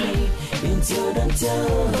worry me? Into the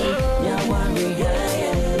toe, yeah, worry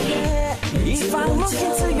high me. If I look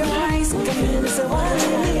into your eyes, come in and say, what you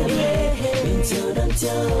need? Into the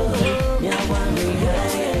toe, yeah, worry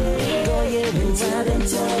high me. Go yeah, into the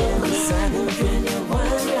toe, son, can you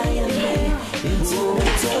worry me? Into the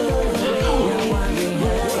toe, yeah, worry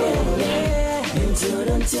high me. Into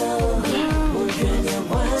the toe, can you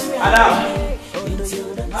worry me?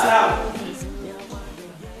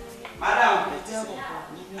 Madam,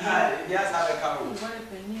 yes, I come.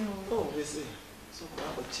 Oh, this is so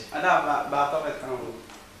good. Madam, back of a town.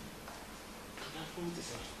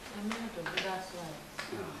 I'm not a good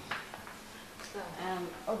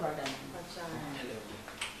Oh, brother.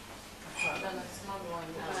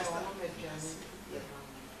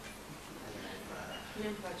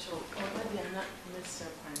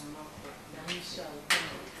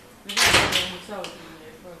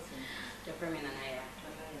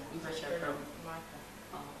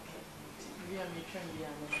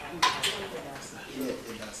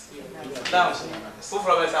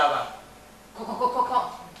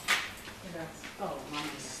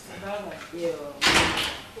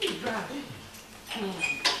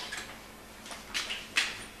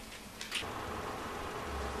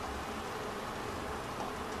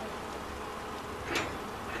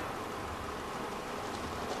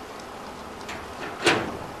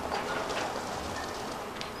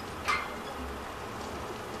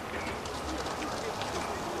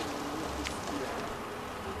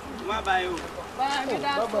 Bye.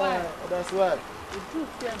 Bye. That's what.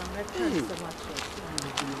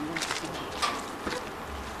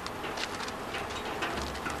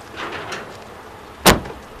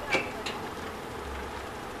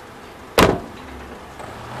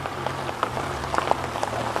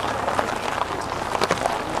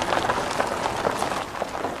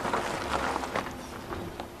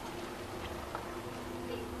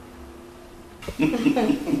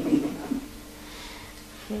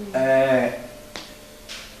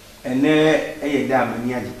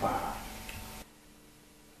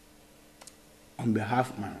 On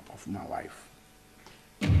behalf of my wife,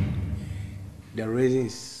 the reason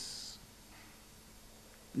is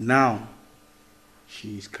now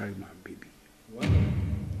she is carrying my baby.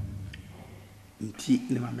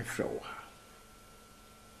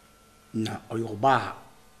 Now,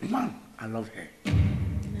 man, I love her.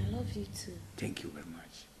 And I love you too. Thank you very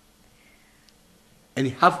much. And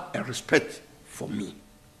have a respect for me.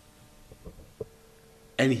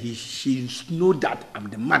 And she know that I'm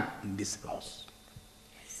the man in this house.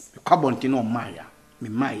 Yes. No Maya, me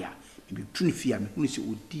Maya, me Tunifia, me Hunisi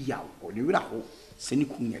Udia, or the Raho,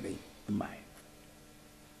 Senikunya, Maya.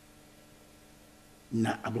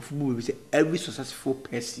 Now, above we say every successful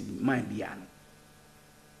person, mind beyond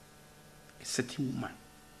a certain woman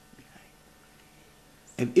behind.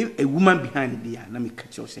 And if a woman behind the let me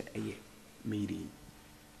catch you say, "Aye, Mary,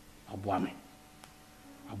 Abuame."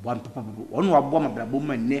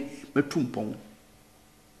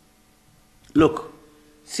 Look,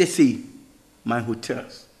 say my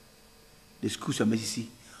hotels, the schools are messy,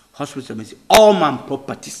 hospitals are messy, all my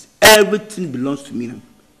properties, everything belongs to me now.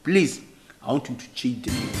 Please, I want you to change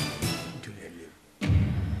the name into her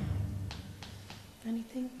name. Danny,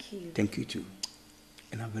 thank you. Thank you too.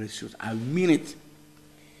 And I'm very serious. I mean it.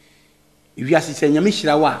 If you are saying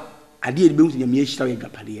Yamishrawa, I did build Yamishra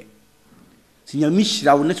Gapadia.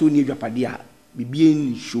 Sinyamishra will not only your padia, be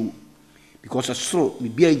being show because a slow may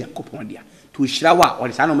be a copodia to Shrawa or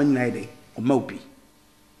the son of Manade or Mopi.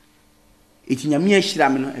 It's in a mere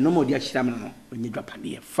shraman and no more dear shraman when you drop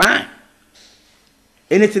padia. Fine.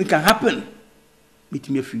 Anything can happen. Meet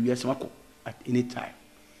me a few years at any time.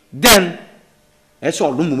 Then, that's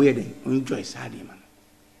all room wedding. Enjoy Sadia man.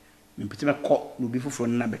 Me put my court will be for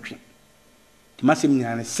another train. The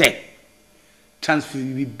Massim said. Transfer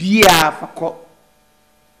be beer for co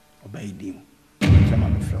obey them.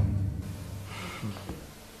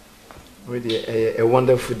 A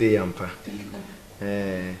wonderful day, Yampa.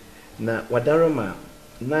 Na Wadaroma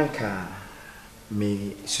Nanka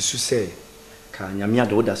me Susu say, Can Yamia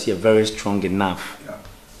do that see very strong enough.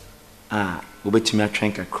 Ubetimia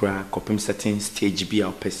trank cry, copim certain stage be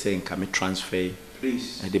our person can me transfer.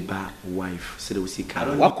 Please. At the bar wife said we see I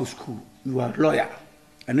don't work school. You are lawyer.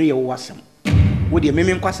 I know you're awesome. What you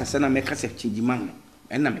mean, Quassa, and I make us a change man,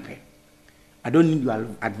 and I'm pay. I don't need your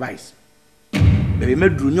advice. Baby, me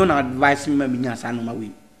do not advise me, my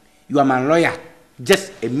way. You are my lawyer,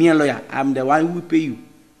 just a mere lawyer. I'm the one who will pay you.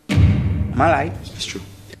 Am I right? It's true.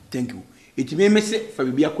 Thank you. It may me say for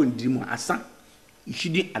baby, I couldn't dream more. Asan, you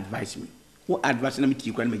shouldn't advise me. What advice me to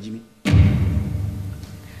you, Jimmy?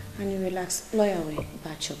 And you relax, lawyer way,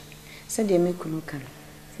 Bacho. Said they make no can.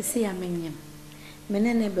 See, I'm in him.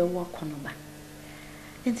 Menene be walk on over.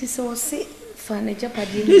 And so say for a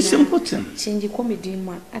Japanese. It's important. Change the comedy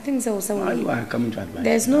one. I think so. You are coming to advise.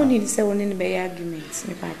 There's no need to say one in the arguments.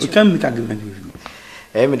 We can make argument with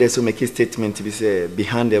you. There's so make a statement to be said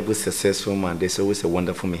behind every successful man, there's always a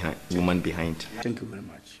wonderful woman behind. Thank you very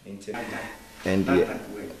much. And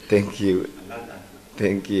thank you.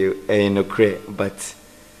 Thank you. No great, but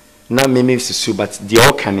now maybe it's but the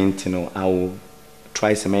all can I will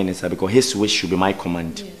try some minutes because his wish should be my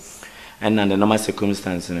command. Yes. And under normal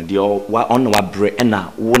circumstances, the all on our bread and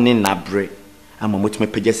now one in our bread. I'm a much me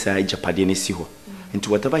pay just Japanese. Into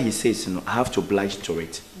whatever he says, you know, I have to oblige to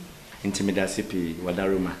it. Intimidasipi,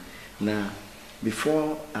 wadaruma. Now,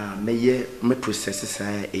 before me processes,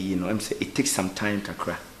 you know, I'm say it takes some time to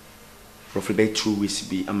crack. Roughly by 2 weeks,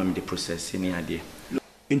 be I'm the process any idea.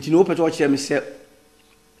 Into no part watch me say,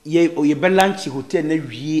 ye or ye lunch hotel ne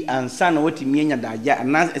we and son what me and ya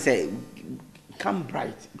and I say come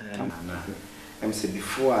bright. I'm say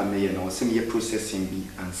before I may know some year processing be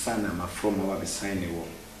and son I'm from our sign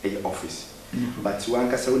a office. But one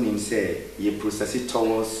can say you process it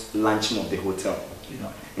towards launching of the hotel.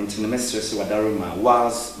 Into the message wadaruma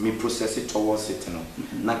was me process it towards it no.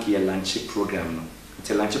 Naki a lunch program no. It's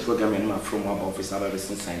a lunch program and from our office our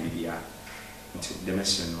business sign media. Into the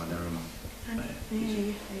message wadaruma.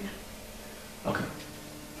 Okay.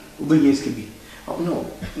 Ube yes be. Oh no,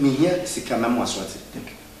 me here sika memo aswati.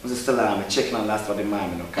 Was still I'm checking on last for the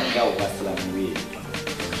man no. Kaka o still am we.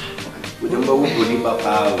 We don't go with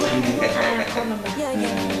papa.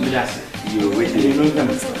 You wait, you know them.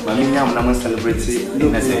 Mami nyam na celebrate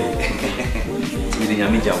na say. Me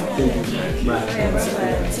nyam jam.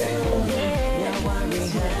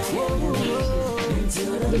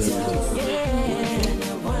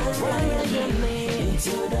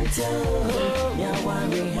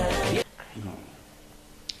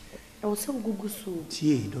 I was so good.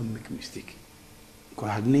 Don't make a mistake. Because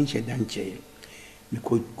I didn't share that chair.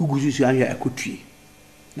 Because Google is a country,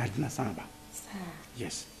 not Nasamba.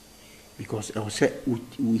 Yes, because I was said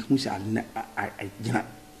we who shall I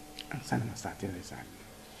and son started the side.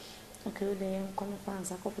 Okay, they are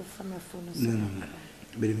conference. I copy from my phone. No.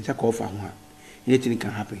 But if you call for one, anything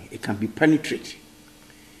can happen. It can be penetrated.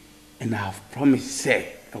 And I have promised,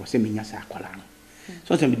 say, I was saying, Yasa Aqualano.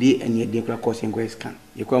 So somebody and your dear course and grace can.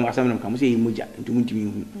 You call my son and come say, Muja, and to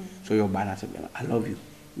me. So your balance. I love you.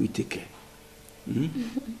 You take care.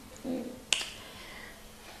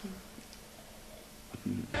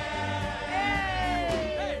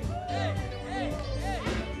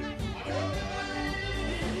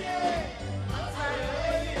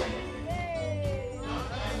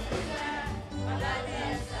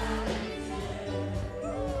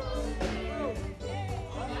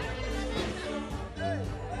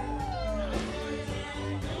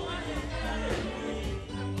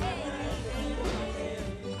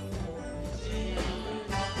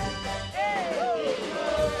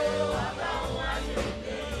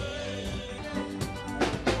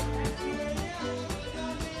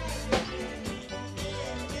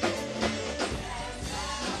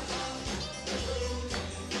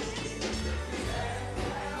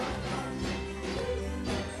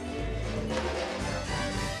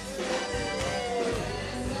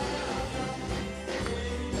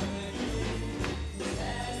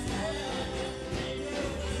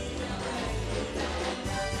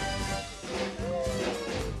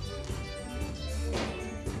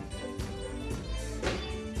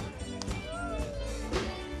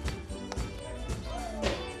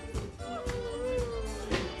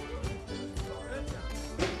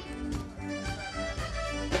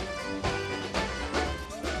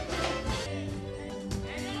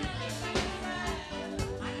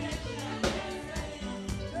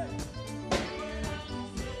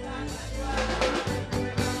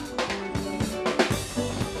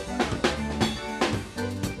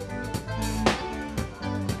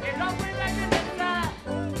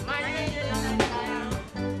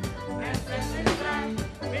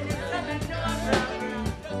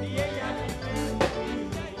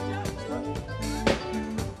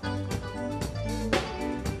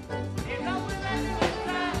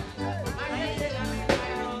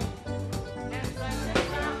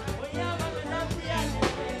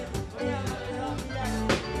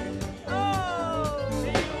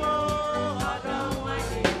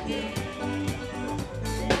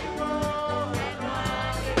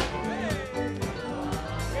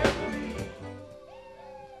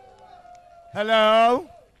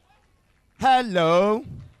 Hello.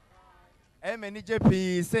 Many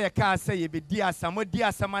JP say a car say you be dear some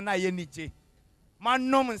na ye nije. Man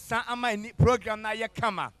no san ama ni program na ye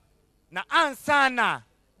kama. Na ansana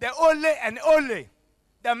the only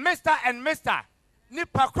the Mr. and Mr. Ni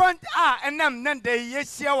pakron enam nan de ye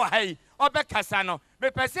shia wa hai obekasa no. Me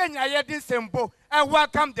pese nya ye din sembo and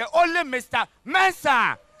welcome the only Mr.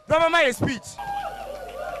 Mensa. Drama my speech.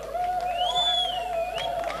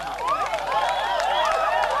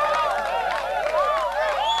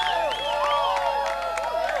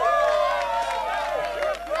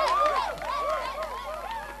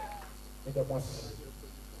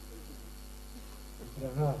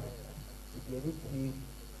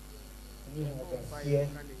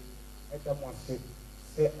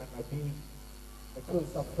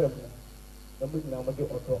 na mo nyinaa mo de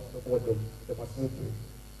ɔdɔ no bɔ dɔm de mo asɛ pere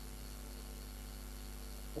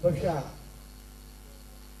wobɛhwɛ a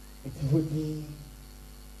ɛti hɔ din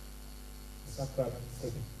sakra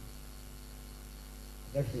sɛbi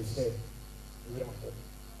na hwee sɛ ewura hɔ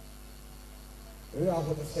ewura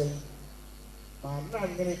hɔ no sɛ maa nna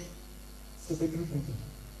nwere sɛ bɛduru biribi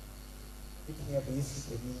ɛtumi abɛyɛ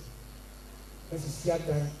sikani na sisi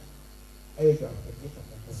adan ɛyɛ dwampɛdeɛ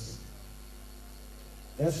kakakɛse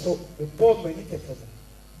nanso mebɔɔ m'ani kɛkɛ no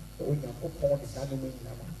na onyankopɔn de saa nneɛma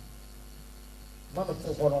nyinaa ma mete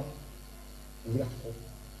hɔ no ewura hɔ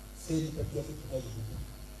sɛ nnipa bi abɛtumi ayɛ bibi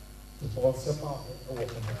nti bɔɔ nsɛm a ho ɛwɔ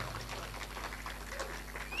ho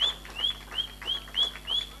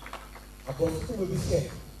abɔnfo wɔ bi sɛ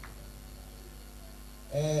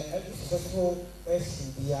ɛbi successful person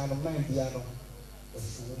biara no man biara no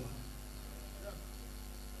ɔsi wɔ mu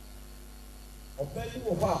ɔbɛn bi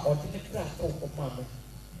wɔ hɔ a ɔde ne kra atɔ ɔmaa no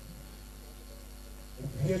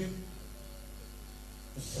ewiem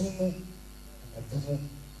esum mu adu mu.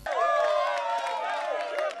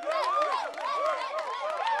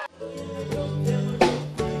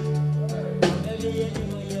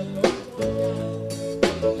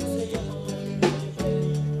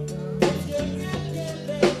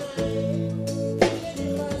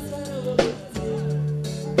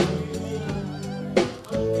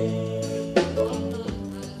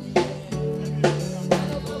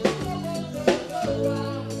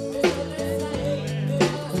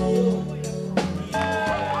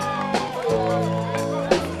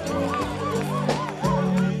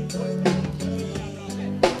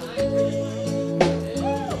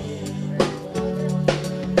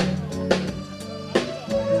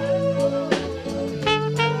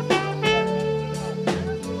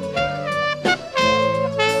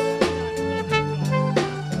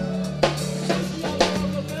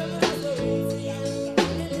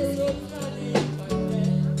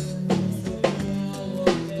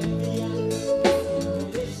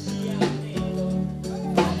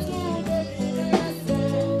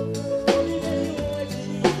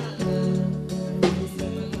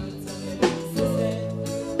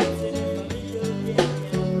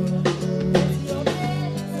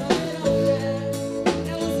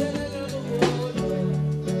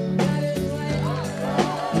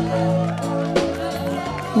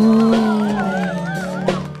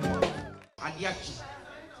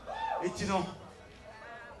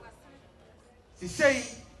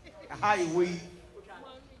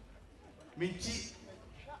 Minti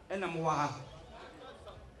ena mwaha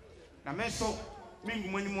na meso mingu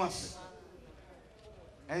mwani mwase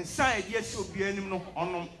ensa edi esi obi anim no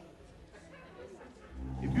onom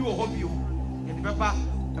ebi wo hobio ye de beba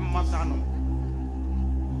e mmasa no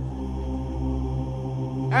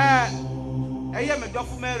eye me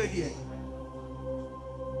dofo mere die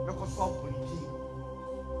me ko so politi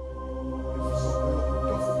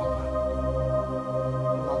dofo papa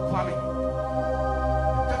papa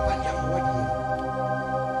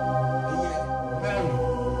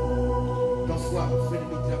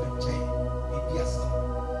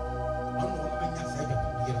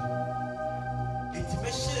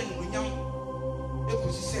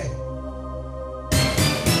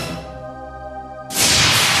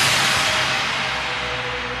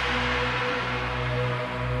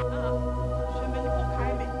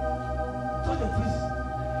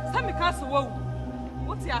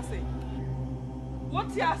What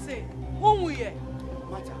you say? Who we are?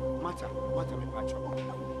 Mata, me patch up.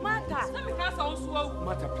 Mata, let me cast on slow.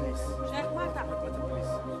 Mata, please. Mata,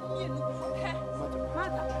 please.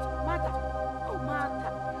 Mata. Oh,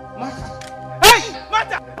 Mata. Hey,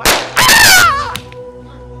 Mata!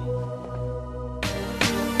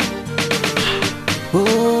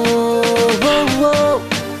 Whoa.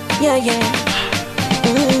 Yeah.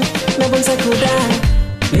 Never say good day.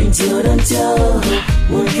 Mintu don't tell.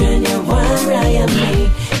 Working your one right me.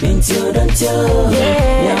 Mintu don't tell.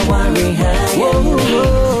 Yeah, worry high.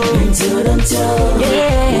 Mintu don't tell.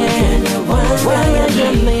 Working your one right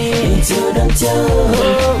me. Mintu don't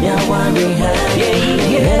tell. Yeah, worry high.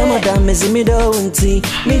 Yeah, madam is me don't see.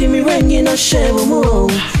 Me run you no shame mo.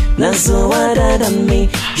 Naso wada me.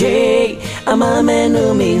 Yeah, I'm a man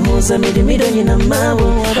who me who's a me don't you know my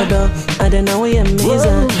word. I don't know where I'm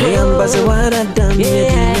missing. I am but wada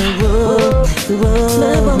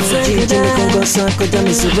Jimmy can go so could I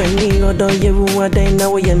miss when or don't you what I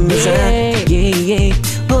know we are missing? Yeah.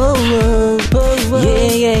 Oh,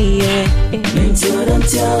 yeah. Mintu don't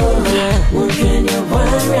tell. Working your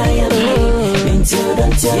one right. Mintu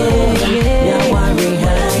don't tell. Yeah, worry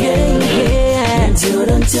high. Mintu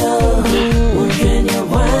don't tell. Working your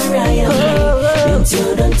one right. Mintu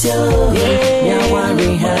don't tell. Yeah,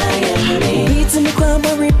 worry high.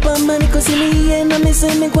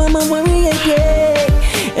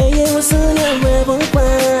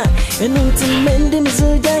 bumpa. And until mend him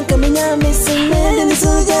soja, coming out missing, mend him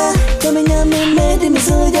soja, coming out me, mend him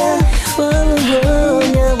soja. Oh,